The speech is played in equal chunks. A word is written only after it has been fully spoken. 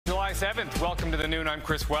July 7th. Welcome to the Noon. I'm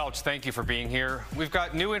Chris Welch. Thank you for being here. We've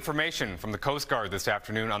got new information from the Coast Guard this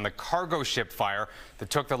afternoon on the cargo ship fire that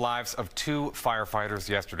took the lives of 2 firefighters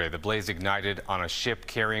yesterday. The blaze ignited on a ship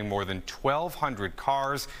carrying more than 1,200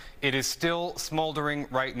 cars. It is still smoldering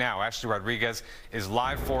right now. Ashlie Rodriguez is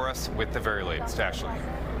live for us with the very latest. Ashlie.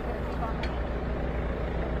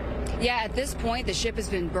 Yeah, at this point, the ship has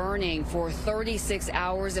been burning for 36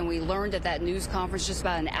 hours, and we learned at that news conference just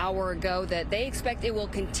about an hour ago that they expect it will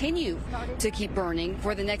continue to keep burning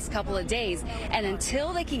for the next couple of days. And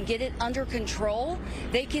until they can get it under control,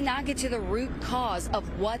 they cannot get to the root cause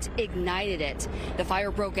of what ignited it. The fire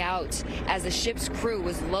broke out as the ship's crew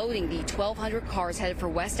was loading the 1,200 cars headed for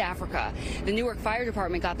West Africa. The Newark Fire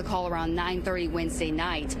Department got the call around 9:30 Wednesday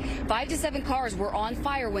night. 5 to 7 cars were on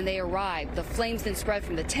fire when they arrived. The flames then spread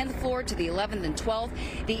from the 10th floor to the 11th and 12th.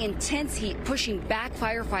 The intense heat pushing back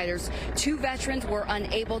firefighters. 2 veterans were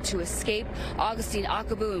unable to escape, Augustine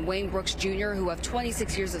Akabu and Wayne Brooks Jr., who have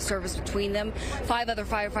 26 years of service between them. 5 other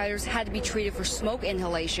firefighters had to be treated for smoke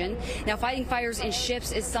inhalation. Now, fighting fires in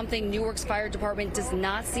ships is something Newark's fire department does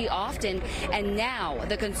not see often, and now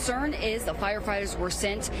the concern is the firefighters were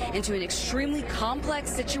sent into an extremely complex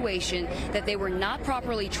situation that they were not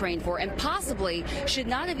properly trained for and possibly should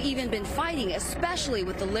not have even been fighting, especially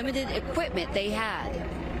with the limited equipment they had.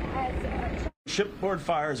 Shipboard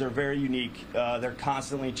fires are very unique. They're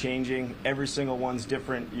constantly changing. Every single one's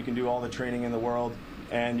different. You can do all the training in the world,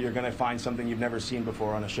 and you're going to find something you've never seen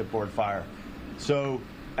before on a shipboard fire. So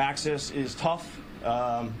access is tough.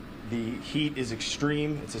 The heat is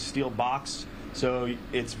extreme. It's a steel box, so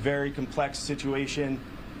it's a very complex situation,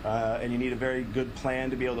 and you need a very good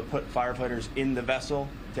plan to be able to put firefighters in the vessel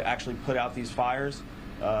to actually put out these fires.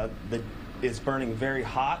 It's burning very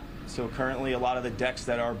hot. So currently a lot of the decks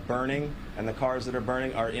that are burning and the cars that are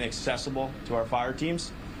burning are inaccessible to our fire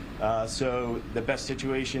teams. So the best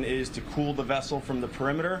situation is to cool the vessel from the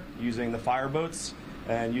perimeter using the fire boats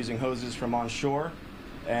and using hoses from on shore,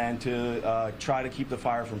 and to try to keep the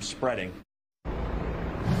fire from spreading.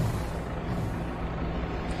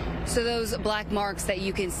 So those black marks that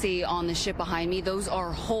you can see on the ship behind me, those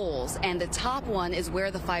are holes, and the top one is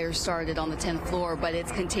where the fire started on the 10th floor, but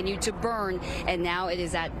it's continued to burn, and now it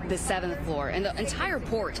is at the 7th floor. And the entire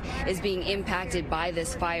port is being impacted by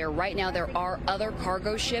this fire. Right now there are other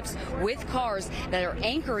cargo ships with cars that are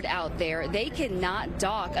anchored out there. They cannot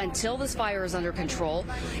dock until this fire is under control.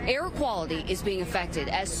 Air quality is being affected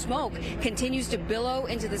as smoke continues to billow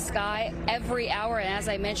into the sky every hour, and as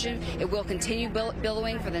I mentioned, it will continue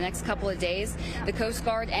billowing for the next couple of days. The Coast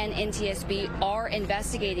Guard and NTSB are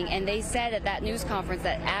investigating, and they said at that news conference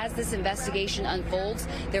that as this investigation unfolds,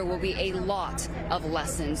 there will be a lot of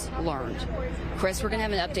lessons learned. Chris, we're going to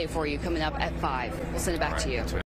have an update for you coming up at 5. We'll send it back to you.